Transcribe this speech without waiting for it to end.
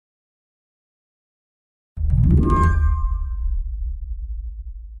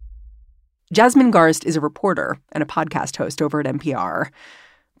Jasmine Garsd is a reporter and a podcast host over at NPR.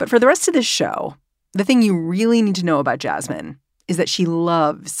 But for the rest of this show, the thing you really need to know about Jasmine is that she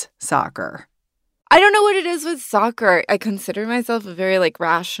loves soccer. I don't know what it is with soccer. I consider myself a very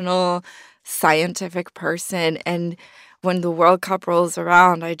rational, scientific person. And when the World Cup rolls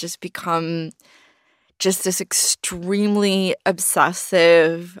around, I just become just this extremely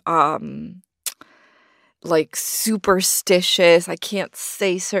obsessive, superstitious. I can't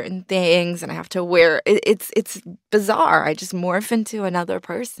say certain things and I have to wear it's bizarre. I just morph into another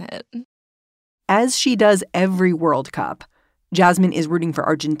person. As she does every World Cup, Jasmine is rooting for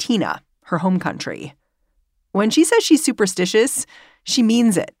Argentina, her home country. When she says she's superstitious, she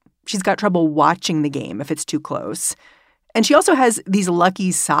means it. She's got trouble watching the game if it's too close. And she also has these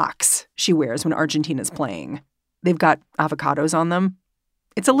lucky socks she wears when Argentina's playing. They've got avocados on them.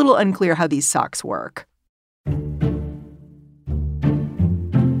 It's a little unclear how these socks work.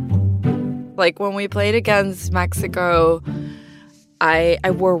 When we played against Mexico, I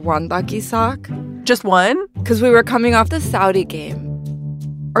wore one lucky sock. Just one? Because we were coming off the Saudi game.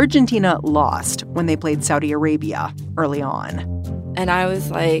 Argentina lost when they played Saudi Arabia early on. And I was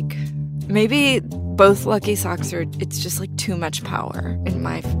like, maybe both lucky socks it's just too much power in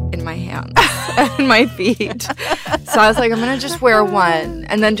my hands and my feet. So I was like, I'm going to just wear one.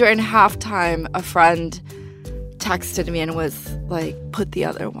 And then during halftime, a friend texted me and was like, put the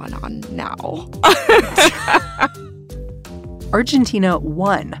other one on now. Argentina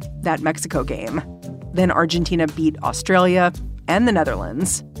won that Mexico game. Then Argentina beat Australia and the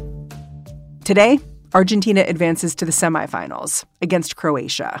Netherlands. Today, Argentina advances to the semifinals against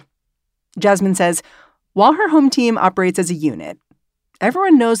Croatia. Jasmine says, while her home team operates as a unit,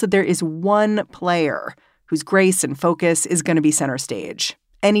 everyone knows that there is one player whose grace and focus is going to be center stage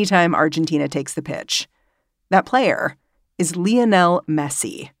anytime Argentina takes the pitch. That player is Lionel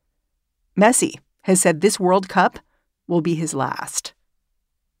Messi. Messi has said this World Cup will be his last.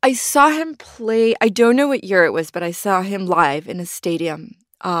 I saw him play, I don't know what year it was, but I saw him live in a stadium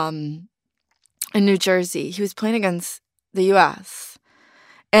in New Jersey. He was playing against the U.S.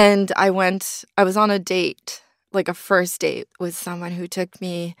 And I was on a date, a first date with someone who took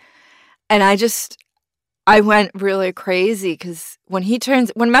me. And I went really crazy because when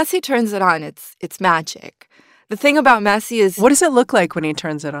Messi turns it on, it's magic. The thing about Messi is... What does it look like when he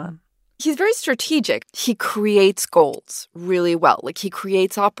turns it on? He's very strategic. He creates goals really well. He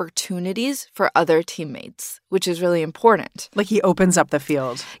creates opportunities for other teammates, which is really important. He opens up the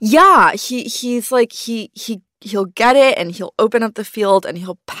field. Yeah, he'll get it and he'll open up the field and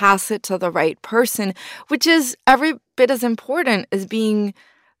he'll pass it to the right person, which is every bit as important as being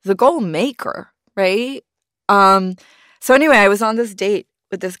the goal maker, right? So anyway, I was on this date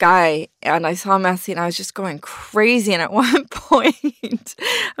with this guy and I saw Messi and I was just going crazy. And at one point,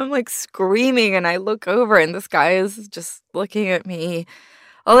 I'm screaming and I look over and this guy is just looking at me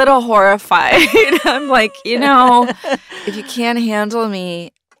a little horrified. I'm like, if you can't handle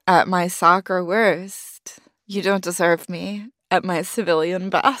me at my soccer worst, you don't deserve me at my civilian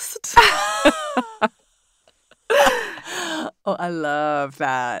best. Oh, I love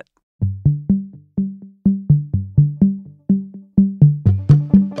that.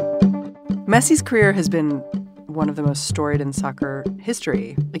 Messi's career has been one of the most storied in soccer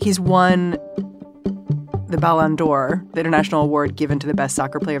history. He's won the Ballon d'Or, the international award given to the best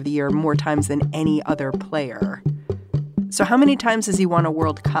soccer player of the year, more times than any other player. So how many times has he won a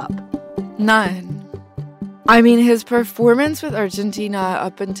World Cup? None. I mean, his performance with Argentina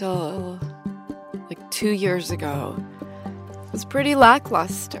up until 2 years ago was pretty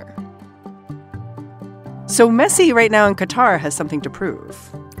lackluster. So Messi right now in Qatar has something to prove.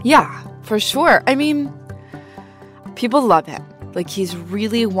 Yeah, for sure. I mean, people love him. He's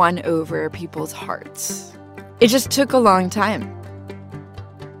really won over people's hearts. It just took a long time.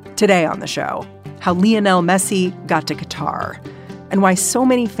 Today on the show, how Lionel Messi got to Qatar and why so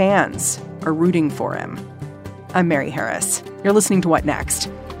many fans are rooting for him. I'm Mary Harris. You're listening to What Next?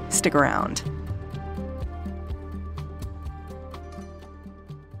 Stick around.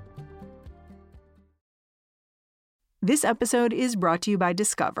 This episode is brought to you by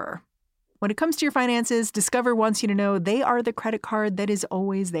Discover. When it comes to your finances, Discover wants you to know they are the credit card that is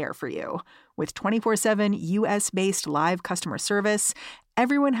always there for you. With 24/7 U.S.-based live customer service,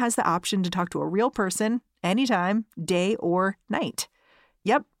 everyone has the option to talk to a real person anytime, day or night.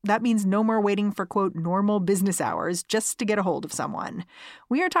 Yep, that means no more waiting for, quote, normal business hours just to get a hold of someone.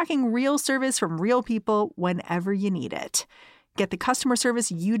 We are talking real service from real people whenever you need it. Get the customer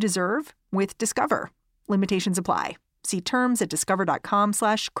service you deserve with Discover. Limitations apply. See terms at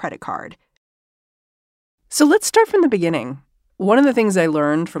discover.com/creditcard. So let's start from the beginning. One of the things I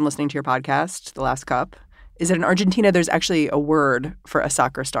learned from listening to your podcast, The Last Cup, is that in Argentina, there's actually a word for a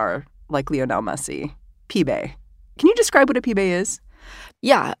soccer star like Lionel Messi, pibe. Can you describe what a pibe is?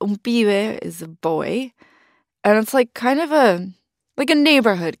 Yeah, un pibe is a boy. And it's like kind of a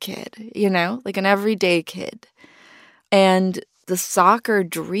neighborhood kid, you know, like an everyday kid. And the soccer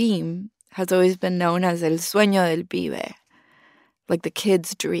dream has always been known as el sueño del pibe, like the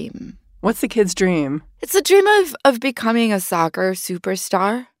kid's dream. What's the kid's dream? It's a dream of becoming a soccer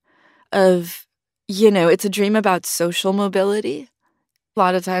superstar, it's a dream about social mobility. A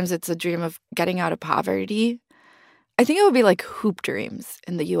lot of times it's a dream of getting out of poverty. I think it would be like hoop dreams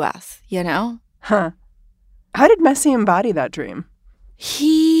in the U.S., you know? Huh. How did Messi embody that dream?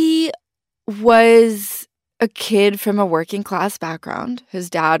 He was a kid from a working class background. His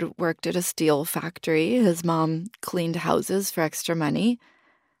dad worked at a steel factory. His mom cleaned houses for extra money.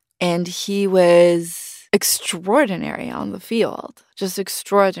 And he was extraordinary on the field, just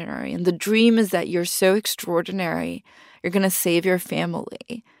extraordinary. And the dream is that you're so extraordinary, you're going to save your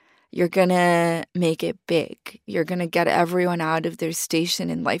family. You're going to make it big. You're going to get everyone out of their station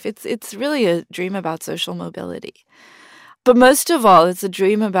in life. It's really a dream about social mobility. But most of all, it's a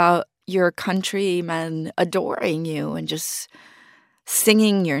dream about your countrymen adoring you and just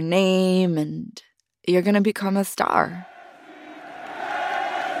singing your name, and you're going to become a star.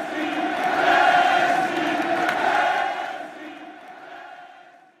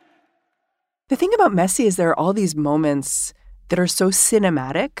 The thing about Messi is there are all these moments that are so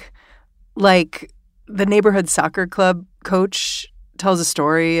cinematic. Like the neighborhood soccer club coach tells a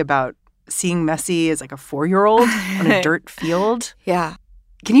story about seeing Messi as like a 4-year-old on a dirt field. Yeah.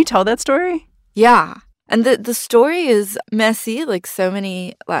 Can you tell that story? Yeah. And the story is Messi, like so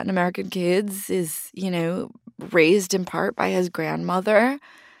many Latin American kids, is, raised in part by his grandmother.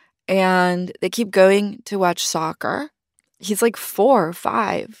 And they keep going to watch soccer. He's like 4 or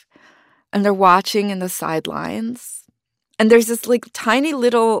 5. And they're watching in the sidelines. And there's this like tiny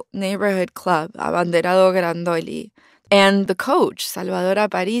little neighborhood club, Abanderado Grandoli. And the coach, Salvador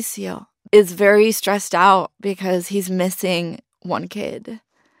Aparicio, is very stressed out because he's missing one kid.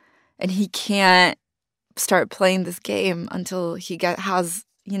 And he can't start playing this game until he has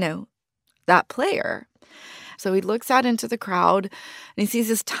that player. So he looks out into the crowd and he sees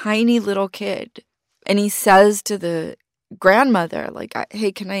this tiny little kid. And he says to the grandmother, like,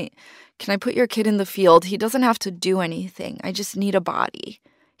 hey, can I put your kid in the field? He doesn't have to do anything. I just need a body.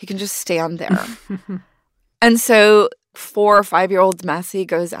 He can just stand there. And so 4 or 5-year-old Messi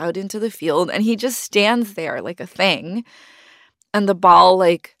goes out into the field and he just stands there like a thing. And the ball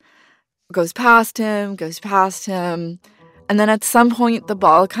like goes past him. And then at some point the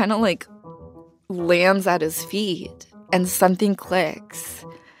ball kind of like lands at his feet and something clicks.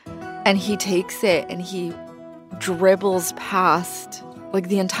 And he takes it and he dribbles past like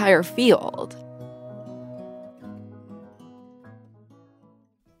the entire field.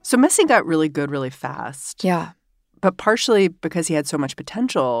 So Messi got really good really fast. Yeah. But partially because he had so much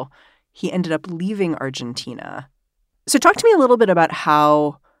potential, he ended up leaving Argentina. So talk to me a little bit about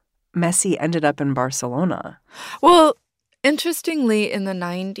how Messi ended up in Barcelona. Well, interestingly, in the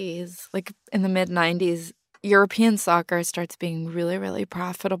 90s, like in the mid-90s, European soccer starts being really, really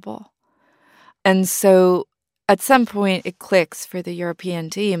profitable. And so at some point, it clicks for the European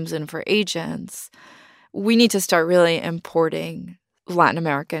teams and for agents. We need to start really importing Latin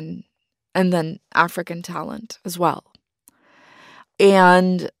American and then African talent as well.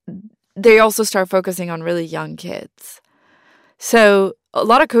 And they also start focusing on really young kids. So a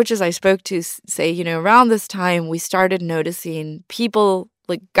lot of coaches I spoke to say, around this time, we started noticing people,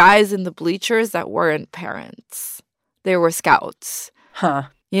 like guys in the bleachers that weren't parents. They were scouts. Huh.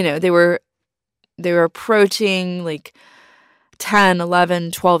 They were approaching like 10,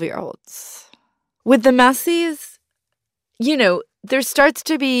 11, 12-year-olds. With the Messis, there starts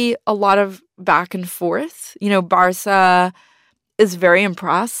to be a lot of back and forth. Barca is very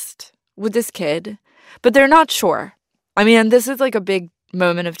impressed with this kid, but they're not sure. I mean, this is like a big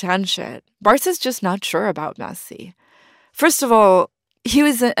moment of tension. Barca's just not sure about Messi. First of all, he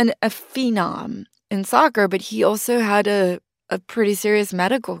was a phenom in soccer, but he also had a pretty serious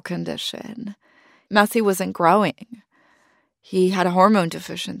medical condition. Messi wasn't growing. He had a hormone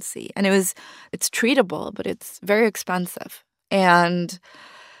deficiency, and it's treatable, but it's very expensive. And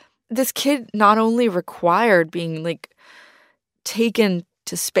this kid not only required being like taken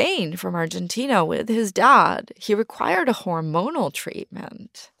to Spain from Argentina with his dad, he required a hormonal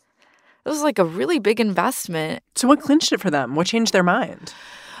treatment. It was like a really big investment. So what clinched it for them? What changed their mind?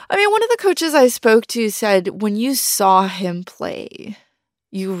 I mean, one of the coaches I spoke to said when you saw him play,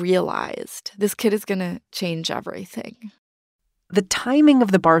 you realized this kid is going to change everything. The timing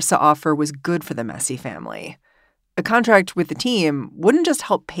of the Barca offer was good for the Messi family. A contract with the team wouldn't just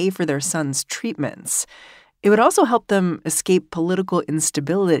help pay for their son's treatments. It would also help them escape political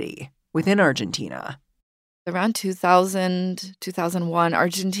instability within Argentina. Around 2000, 2001,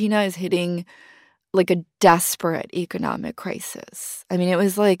 Argentina is hitting like a desperate economic crisis. I mean, it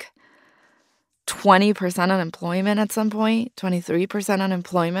was like 20% unemployment at some point, 23%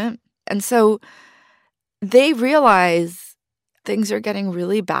 unemployment. And so they realize things are getting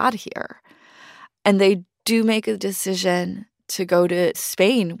really bad here. And they do make a decision to go to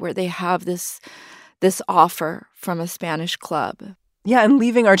Spain, where they have this offer from a Spanish club. Yeah, and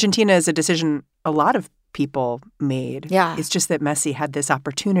leaving Argentina is a decision a lot of people made. Yeah. It's just that Messi had this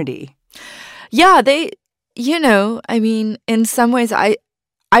opportunity. Yeah, I mean, in some ways, I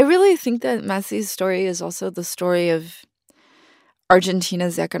really think that Messi's story is also the story of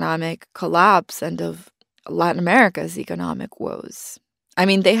Argentina's economic collapse and of Latin America's economic woes. I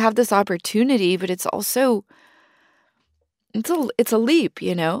mean, they have this opportunity, but it's also, it's a leap,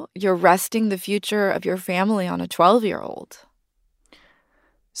 you know? You're resting the future of your family on a 12-year-old.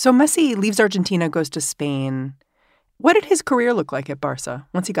 So Messi leaves Argentina, goes to Spain. What did his career look like at Barca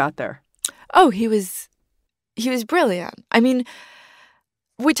once he got there? Oh, he was brilliant. I mean,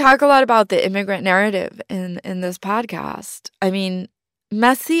 we talk a lot about the immigrant narrative in this podcast. I mean,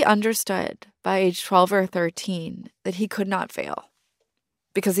 Messi understood by age 12 or 13 that he could not fail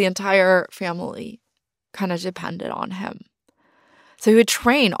because the entire family kind of depended on him. So he would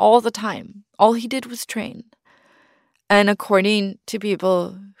train all the time. All he did was train. And according to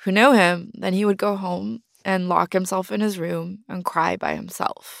people who know him, then he would go home and lock himself in his room and cry by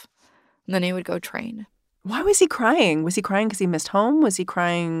himself. And then he would go train. Why was he crying? Was he crying because he missed home? Was he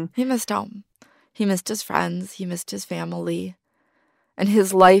crying? He missed home. He missed his friends. He missed his family. And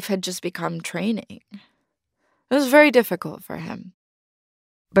his life had just become training. It was very difficult for him.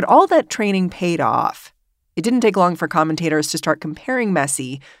 But all that training paid off. It didn't take long for commentators to start comparing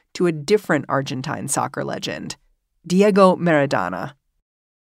Messi to a different Argentine soccer legend, Diego Maradona.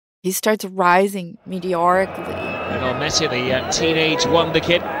 He starts rising meteorically. And Messi, the teenage wonder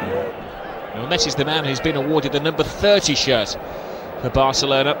kid. Well, Messi's the man who's been awarded the number 30 shirt for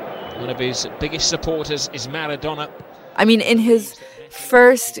Barcelona. One of his biggest supporters is Maradona. I mean, in his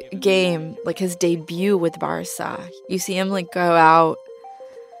first game, like his debut with Barca, you see him like go out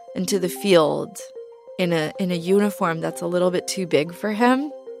into the field in a uniform that's a little bit too big for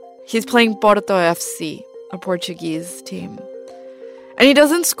him. He's playing Porto FC, a Portuguese team. And he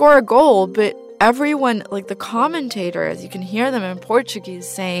doesn't score a goal, but everyone, like the commentators, you can hear them in Portuguese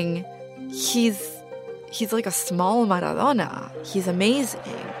saying, he's like a small Maradona. He's amazing.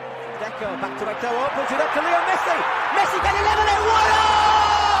 Deco back to Eto'o, puts it up to Leo Messi. Messi can eliminate one.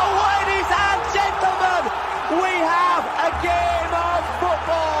 Ladies and gentlemen, we have a game of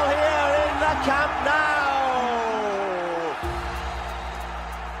football here in the Camp Nou.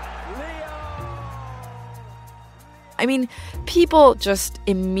 I mean, people just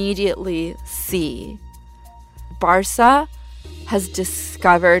immediately see Barca has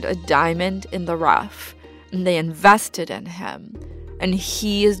discovered a diamond in the rough, and they invested in him, and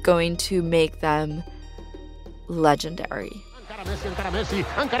he is going to make them legendary.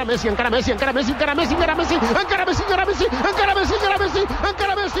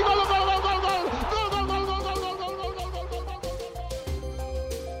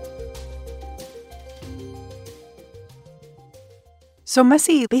 So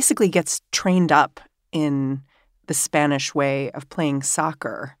Messi basically gets trained up in the Spanish way of playing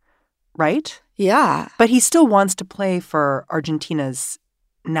soccer, right? Yeah. But he still wants to play for Argentina's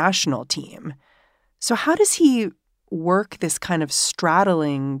national team. So how does he work this kind of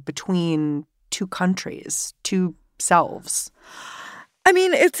straddling between two countries, two selves? I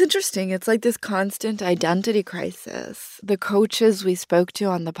mean, it's interesting. It's like this constant identity crisis. The coaches we spoke to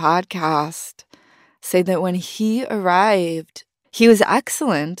on the podcast say that when he arrived, he was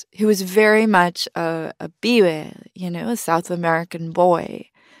excellent. He was very much a pibe, a South American boy,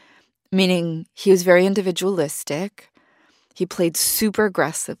 meaning he was very individualistic. He played super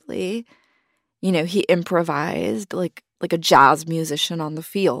aggressively. He improvised like a jazz musician on the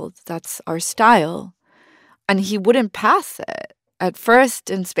field. That's our style. And he wouldn't pass it. At first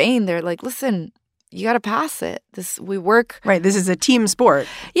in Spain, they're like, listen, you got to pass it. We work. Right. This is a team sport.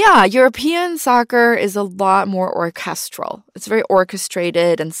 Yeah. European soccer is a lot more orchestral. It's very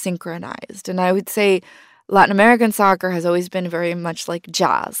orchestrated and synchronized. And I would say Latin American soccer has always been very much like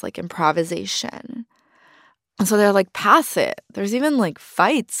jazz, like improvisation. And so they're like, pass it. There's even like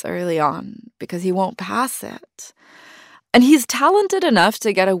fights early on because he won't pass it. And he's talented enough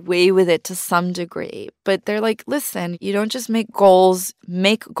to get away with it to some degree. But they're like, listen, you don't just make goals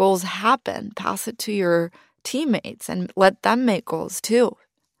happen. Pass it to your teammates and let them make goals too.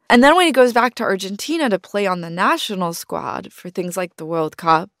 And then when he goes back to Argentina to play on the national squad for things like the World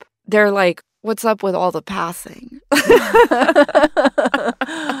Cup, they're like, what's up with all the passing?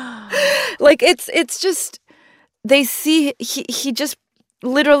 Like, it's just, they see, he just,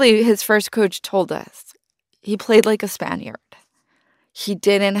 literally his first coach told us, he played like a Spaniard. He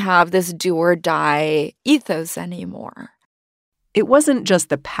didn't have this do or die ethos anymore. It wasn't just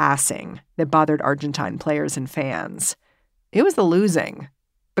the passing that bothered Argentine players and fans. It was the losing.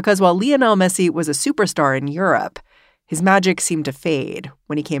 Because while Lionel Messi was a superstar in Europe, his magic seemed to fade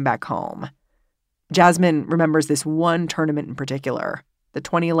when he came back home. Jasmine remembers this one tournament in particular, the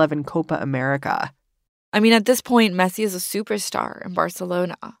 2011 Copa America. I mean, at this point, Messi is a superstar in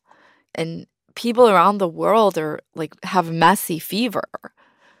Barcelona. And people around the world are like have Messi fever.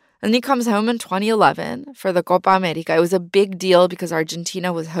 And he comes home in 2011 for the Copa America. It was a big deal because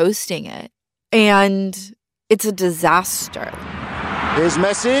Argentina was hosting it. And it's a disaster. Here's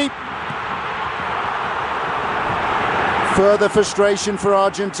Messi. Further frustration for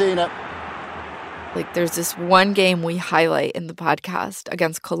Argentina. Like, there's this one game we highlight in the podcast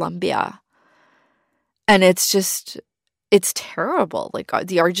against Colombia. And it's terrible. Like,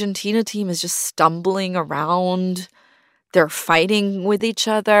 the Argentina team is just stumbling around. They're fighting with each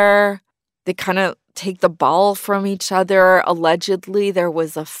other. They kind of take the ball from each other. Allegedly, there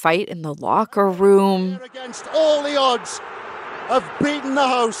was a fight in the locker room. Against all the odds have beaten the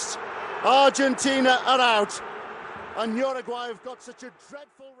hosts. Argentina are out. And Uruguay have got such a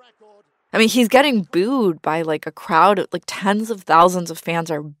dreadful record. I mean, he's getting booed by like a crowd, like tens of thousands of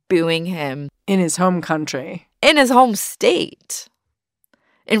fans are booing him. In his home country. In his home state.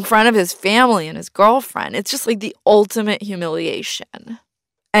 In front of his family and his girlfriend. It's just like the ultimate humiliation.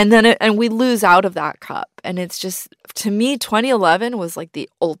 And we lose out of that cup. And it's just, to me, 2011 was like the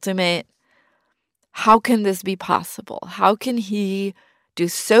ultimate, how can this be possible? How can he do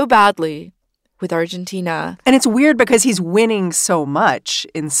so badly with Argentina? And it's weird because he's winning so much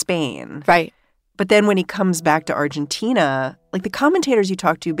in Spain. Right. But then when he comes back to Argentina, like the commentators you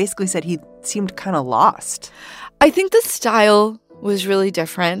talked to basically said he seemed kind of lost. I think the style was really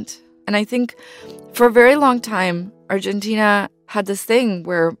different. And I think for a very long time, Argentina had this thing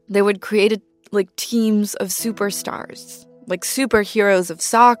where they would create like teams of superstars, like superheroes of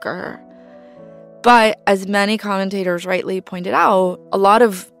soccer. But as many commentators rightly pointed out, a lot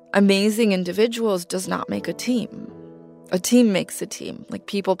of amazing individuals does not make a team. A team makes a team, like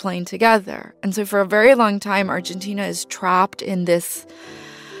people playing together. And so for a very long time, Argentina is trapped in this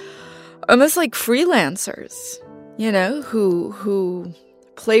almost like freelancers, you know, who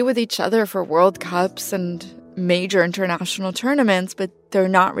play with each other for World Cups and major international tournaments, but they're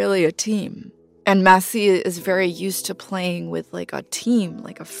not really a team. And Messi is very used to playing with like a team,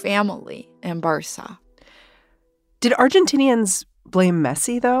 like a family in Barca. Did Argentinians blame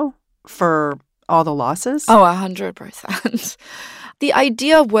Messi, though, for all the losses? Oh, 100%. The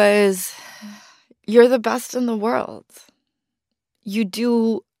idea was, you're the best in the world. You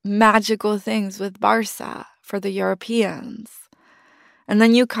do magical things with Barca for the Europeans. And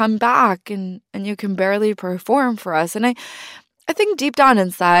then you come back and you can barely perform for us. And I think deep down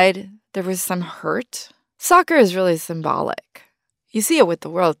inside, there was some hurt. Soccer is really symbolic. You see it with the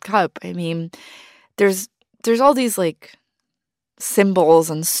World Cup. I mean, there's all these like symbols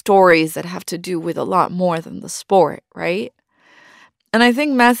and stories that have to do with a lot more than the sport, right? And I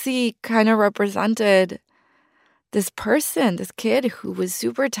think Messi kind of represented this person, this kid who was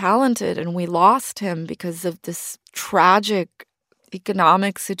super talented, and we lost him because of this tragic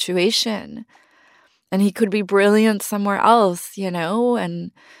economic situation. And he could be brilliant somewhere else, you know?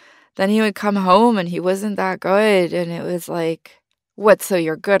 And then he would come home and he wasn't that good. And it was like, what, so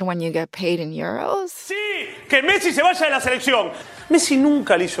you're good when you get paid in euros? Sí, que Messi se vaya de la selección. Messi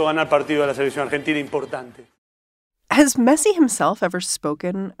nunca le hizo ganar partido a la selección argentina importante. Has Messi himself ever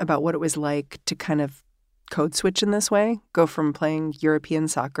spoken about what it was like to kind of code switch in this way? Go from playing European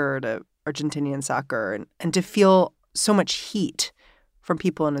soccer to Argentinian soccer and to feel so much heat from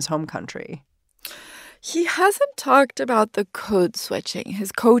people in his home country? He hasn't talked about the code switching.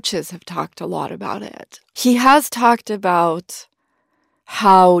 His coaches have talked a lot about it. He has talked about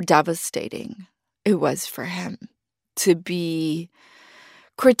how devastating it was for him to be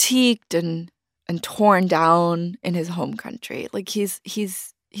critiqued and torn down in his home country. Like he's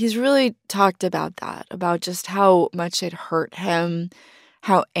really talked about that, about just how much it hurt him,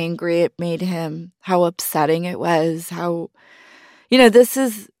 how angry it made him, how upsetting it was, how, you know, this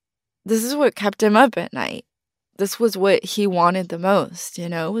is what kept him up at night. this was what he wanted the most,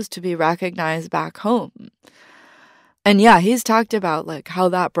 was to be recognized back home. And yeah, he's talked about like how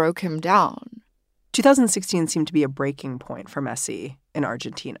that broke him down. 2016 seemed to be a breaking point for Messi in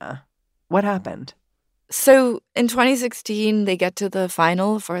Argentina. What happened? So in 2016, they get to the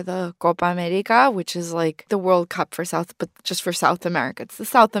final for the Copa America, which is like the World Cup but just for South America. It's the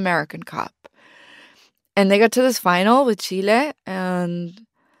South American Cup. And they get to this final with Chile, and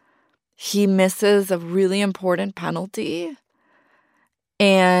he misses a really important penalty.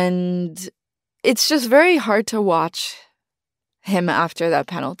 And it's just very hard to watch him after that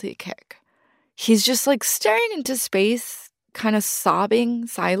penalty kick. He's just like staring into space, kind of sobbing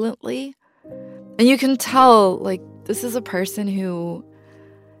silently. And you can tell, like, this is a person who,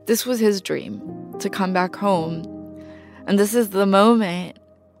 this was his dream, to come back home. And this is the moment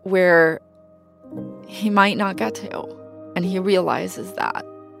where he might not get to. And he realizes that.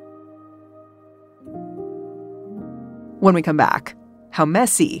 When we come back, how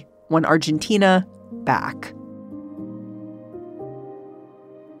Messi won Argentina back.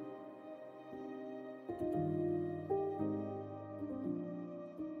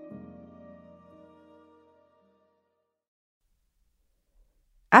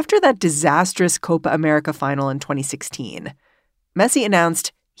 After that disastrous Copa America final in 2016, Messi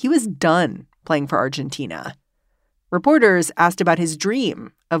announced he was done playing for Argentina. Reporters asked about his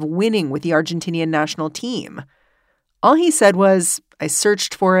dream of winning with the Argentinian national team. All he said was, "I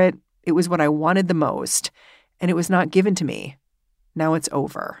searched for it. It was what I wanted the most, and it was not given to me. Now it's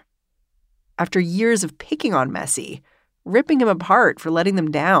over." After years of picking on Messi, ripping him apart for letting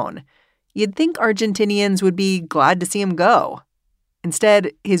them down, you'd think Argentinians would be glad to see him go.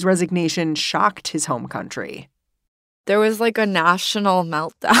 Instead, his resignation shocked his home country. There was like a national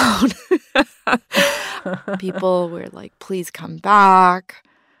meltdown. People were like, please come back.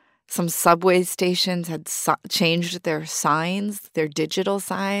 Some subway stations had changed their signs, their digital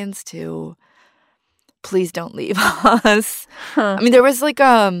signs, to please don't leave us. I mean, there was like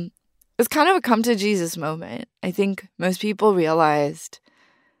it was kind of a come to Jesus moment. I think most people realized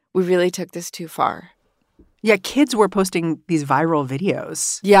we really took this too far. Yeah, kids were posting these viral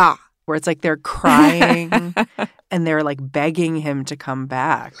videos. Yeah. Where it's like they're crying and they're like begging him to come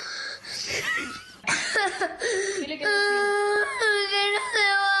back.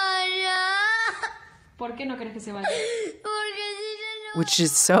 Which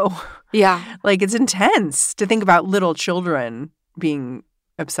is so, like, it's intense to think about little children being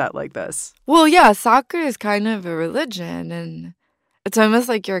upset like this. Well, yeah, soccer is kind of a religion, and it's almost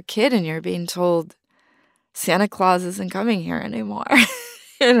like you're a kid and you're being told Santa Claus isn't coming here anymore,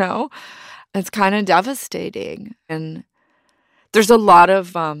 It's kind of devastating. And there's a lot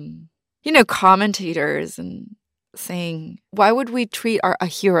of, commentators and saying, why would we treat a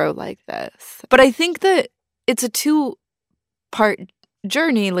hero like this? But I think that it's a two-part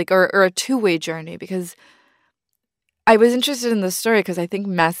journey, or a two-way journey, because I was interested in this story because I think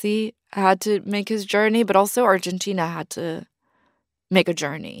Messi had to make his journey, but also Argentina had to make a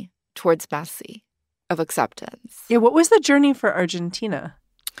journey towards Messi of acceptance. Yeah, what was the journey for Argentina?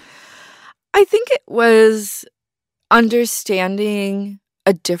 I think it was understanding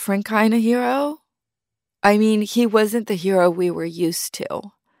a different kind of hero. I mean, he wasn't the hero we were used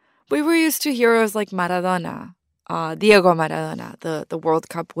to. We were used to heroes like Maradona, Diego Maradona, the World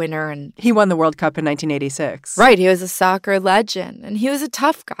Cup winner. And he won the World Cup in 1986. Right, he was a soccer legend. And he was a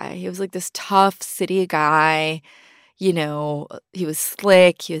tough guy. He was like this tough city guy. He was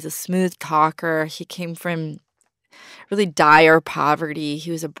slick. He was a smooth talker. He came from really dire poverty.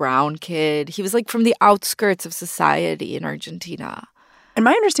 He was a brown kid. He was like from the outskirts of society in Argentina. And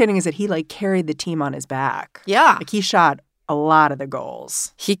my understanding is that he carried the team on his back. Yeah. He shot a lot of the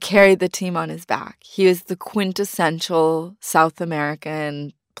goals. He carried the team on his back. He was the quintessential South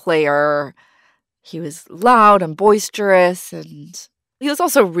American player. He was loud and boisterous, and he was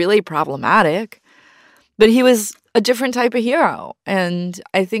also really problematic. But he was a different type of hero. And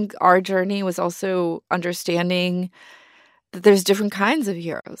I think our journey was also understanding that there's different kinds of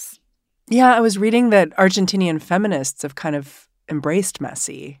heroes. Yeah, I was reading that Argentinian feminists have kind of embraced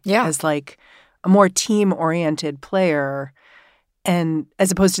Messi as a more team-oriented player, and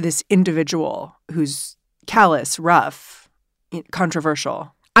as opposed to this individual who's callous, rough,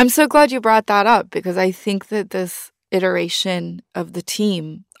 controversial. I'm so glad you brought that up, because I think that this iteration of the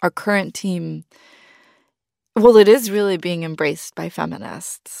team, our current team, well, it is really being embraced by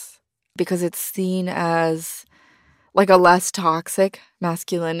feminists because it's seen as like a less toxic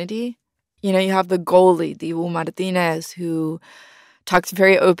masculinity. You have the goalie, Dibu Martinez, who talks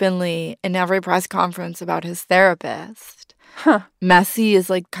very openly in every press conference about his therapist. Messi is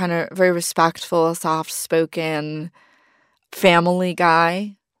like kind of very respectful, soft-spoken, family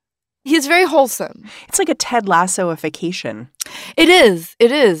guy. He's very wholesome. It's like a Ted Lasso-ification. It is.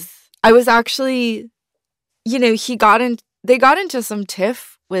 It is. I was actually, they got into some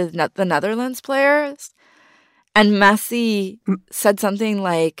tiff with the Netherlands players, and Messi said something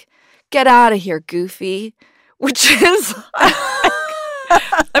like, "Get out of here, Goofy," which is,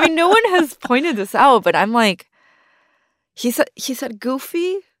 I mean, no one has pointed this out, but I'm like, he said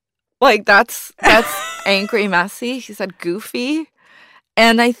Goofy? Like, that's angry Messi. He said Goofy.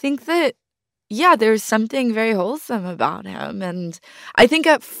 And I think that, yeah, there's something very wholesome about him. And I think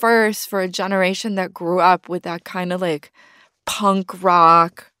at first, for a generation that grew up with that kind of like punk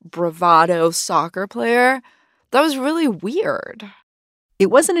rock, bravado soccer player, that was really weird. It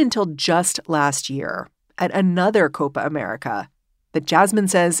wasn't until just last year, at another Copa America, that Jasmine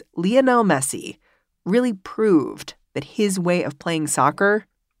says Lionel Messi really proved that his way of playing soccer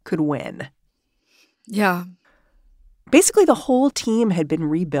could win. Yeah. Basically, the whole team had been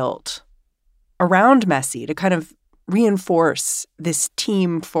rebuilt around Messi to kind of reinforce this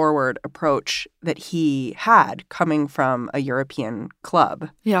team-forward approach that he had coming from a European club.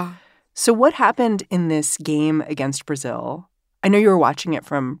 Yeah. So what happened in this game against Brazil? I know you were watching it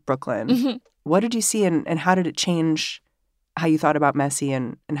from Brooklyn. Mm-hmm. What did you see and how did it change how you thought about Messi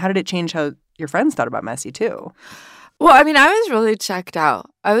and how did it change how your friends thought about Messi too? Well, I mean, I was really checked out.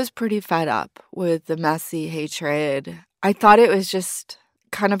 I was pretty fed up with the Messi hatred. I thought it was just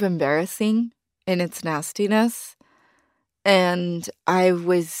kind of embarrassing in its nastiness. And I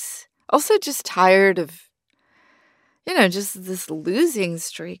was also just tired of, just this losing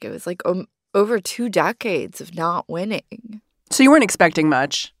streak. It was like over 2 decades of not winning. So you weren't expecting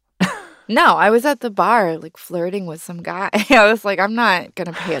much? No, I was at the bar, like, flirting with some guy. I was like, I'm not going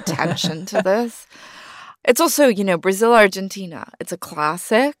to pay attention to this. It's also, Brazil-Argentina. It's a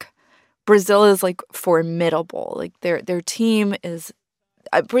classic. Brazil is, like, formidable. Like, their team is...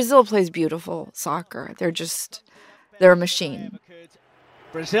 Brazil plays beautiful soccer. They're a machine.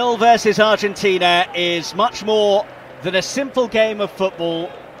 Brazil versus Argentina is much more than a simple game of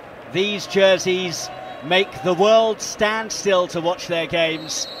football. These jerseys make the world stand still to watch their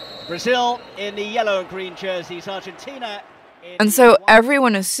games. Brazil in the yellow and green jerseys, Argentina... And so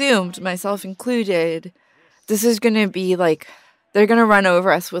everyone assumed, myself included, this is going to be like, they're going to run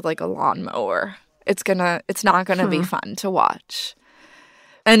over us with like a lawnmower. It's not going to be fun to watch.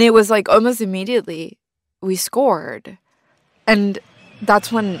 And it was like almost immediately we scored. And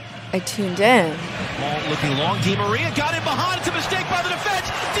that's when I tuned in. Ball looking long. Di Maria got in behind. It's a mistake by the defense.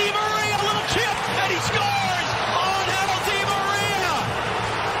 Di Maria, a little chip, and he scores! Angel Di Maria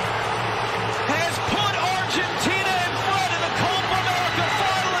has put Argentina in front in the Copa America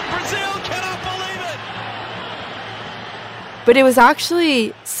final, and Brazil cannot believe it. But it was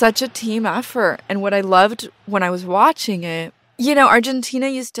actually such a team effort. And what I loved when I was watching it, Argentina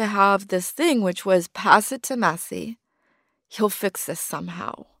used to have this thing, which was pass it to Messi. He'll fix this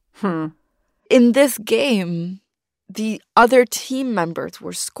somehow. In this game, the other team members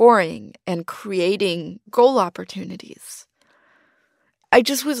were scoring and creating goal opportunities. I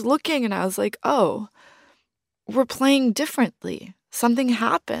just was looking and I was like, oh, we're playing differently. Something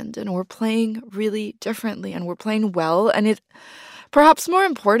happened and we're playing really differently and we're playing well. And it, perhaps more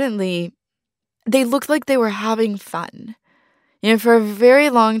importantly, they looked like they were having fun. For a very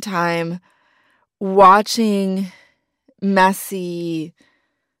long time, watching Messi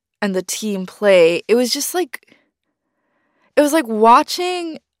and the team play, it was just like, it was like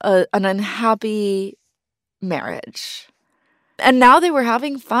watching an unhappy marriage. And now they were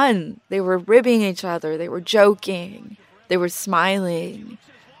having fun. They were ribbing each other. They were joking. They were smiling.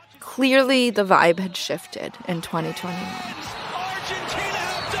 Clearly, the vibe had shifted in 2021. Argentina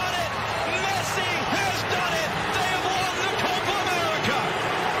have done it! Messi has done it! They have won the Copa America!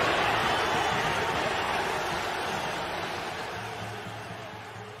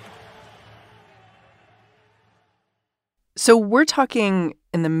 So we're talking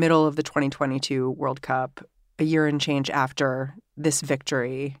in the middle of the 2022 World Cup, a year and change after this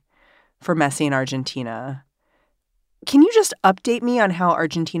victory for Messi and Argentina. Can you just update me on how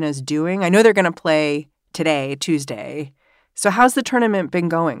Argentina is doing? I know they're going to play today, Tuesday. So how's the tournament been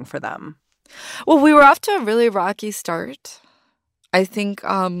going for them? Well, we were off to a really rocky start. I think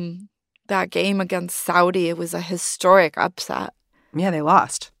that game against Saudi, it was a historic upset. Yeah, they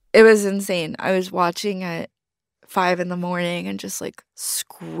lost. It was insane. I was watching at 5 a.m. and just like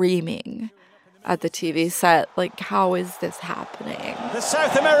screaming at the TV set, like, how is this happening? The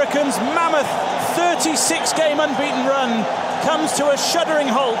South Americans' mammoth 36-game unbeaten run comes to a shuddering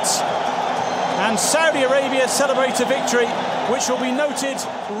halt And Saudi Arabia celebrate a victory which will be noted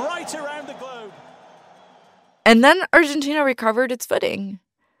right around the globe. And then Argentina recovered its footing.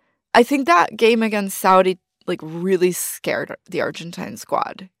 I think that game against Saudi really scared the Argentine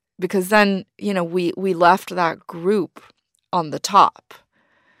squad, because then, we left that group on the top.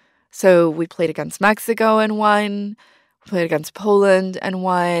 So we played against Mexico and won. We played against Poland and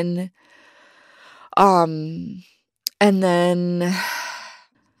won. And then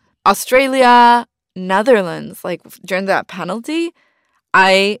Australia, Netherlands, during that penalty,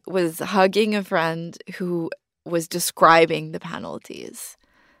 I was hugging a friend who was describing the penalties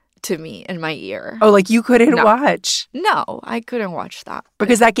to me in my ear. Oh, you couldn't watch? No, I couldn't watch that.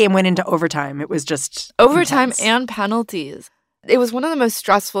 Because that game went into overtime. It was just overtime intense. And penalties. It was one of the most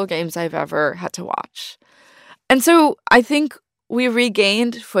stressful games I've ever had to watch. And so I think we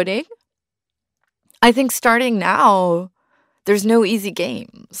regained footing. I think starting now, there's no easy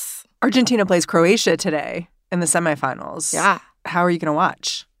games. Argentina plays Croatia today in the semifinals. Yeah. How are you going to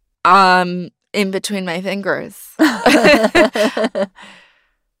watch? In between my fingers.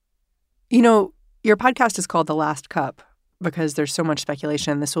 Your podcast is called The Last Cup because there's so much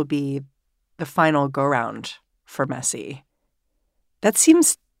speculation this will be the final go-round for Messi. That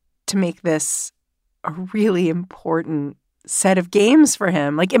seems to make this a really important set of games for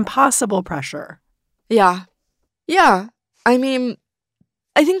him, impossible pressure. Yeah. Yeah. I mean,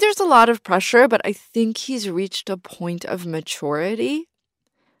 I think there's a lot of pressure, but I think he's reached a point of maturity,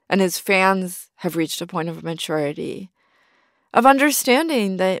 and his fans have reached a point of maturity, of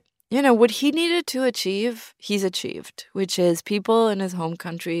understanding that, what he needed to achieve, he's achieved, which is people in his home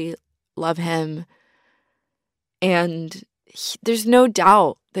country love him. And there's no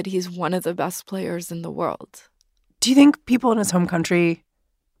doubt that he's one of the best players in the world. Do you think people in his home country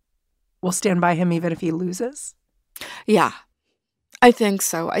will stand by him even if he loses? Yeah, I think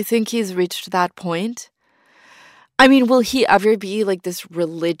so. I think he's reached that point. I mean, will he ever be this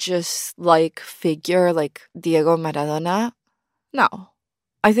religious figure like Diego Maradona? No.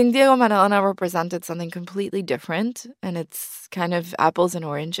 I think Diego Maradona represented something completely different, and it's kind of apples and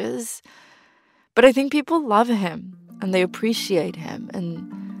oranges. But I think people love him, and they appreciate him,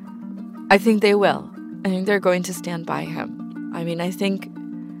 and I think they will. I think they're going to stand by him. I mean, I think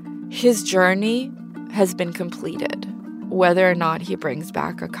his journey has been completed, whether or not he brings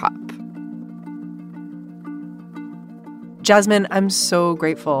back a cup. Jasmine, I'm so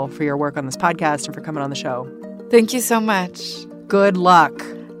grateful for your work on this podcast and for coming on the show. Thank you so much. Good luck.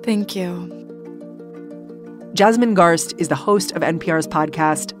 Thank you. Jasmine Garsd is the host of NPR's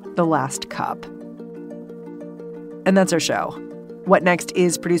podcast, The Last Cup. And that's our show. What Next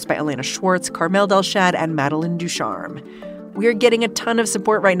is produced by Elena Schwartz, Carmel Delshad, and Madeline Ducharme. We're getting a ton of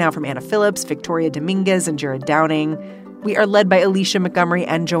support right now from Anna Phillips, Victoria Dominguez, and Jared Downing. We are led by Alicia Montgomery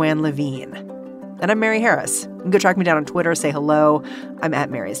and Joanne Levine. And I'm Mary Harris. You can go track me down on Twitter, say hello. I'm at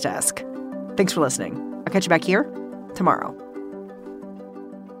Mary's Desk. Thanks for listening. I'll catch you back here tomorrow.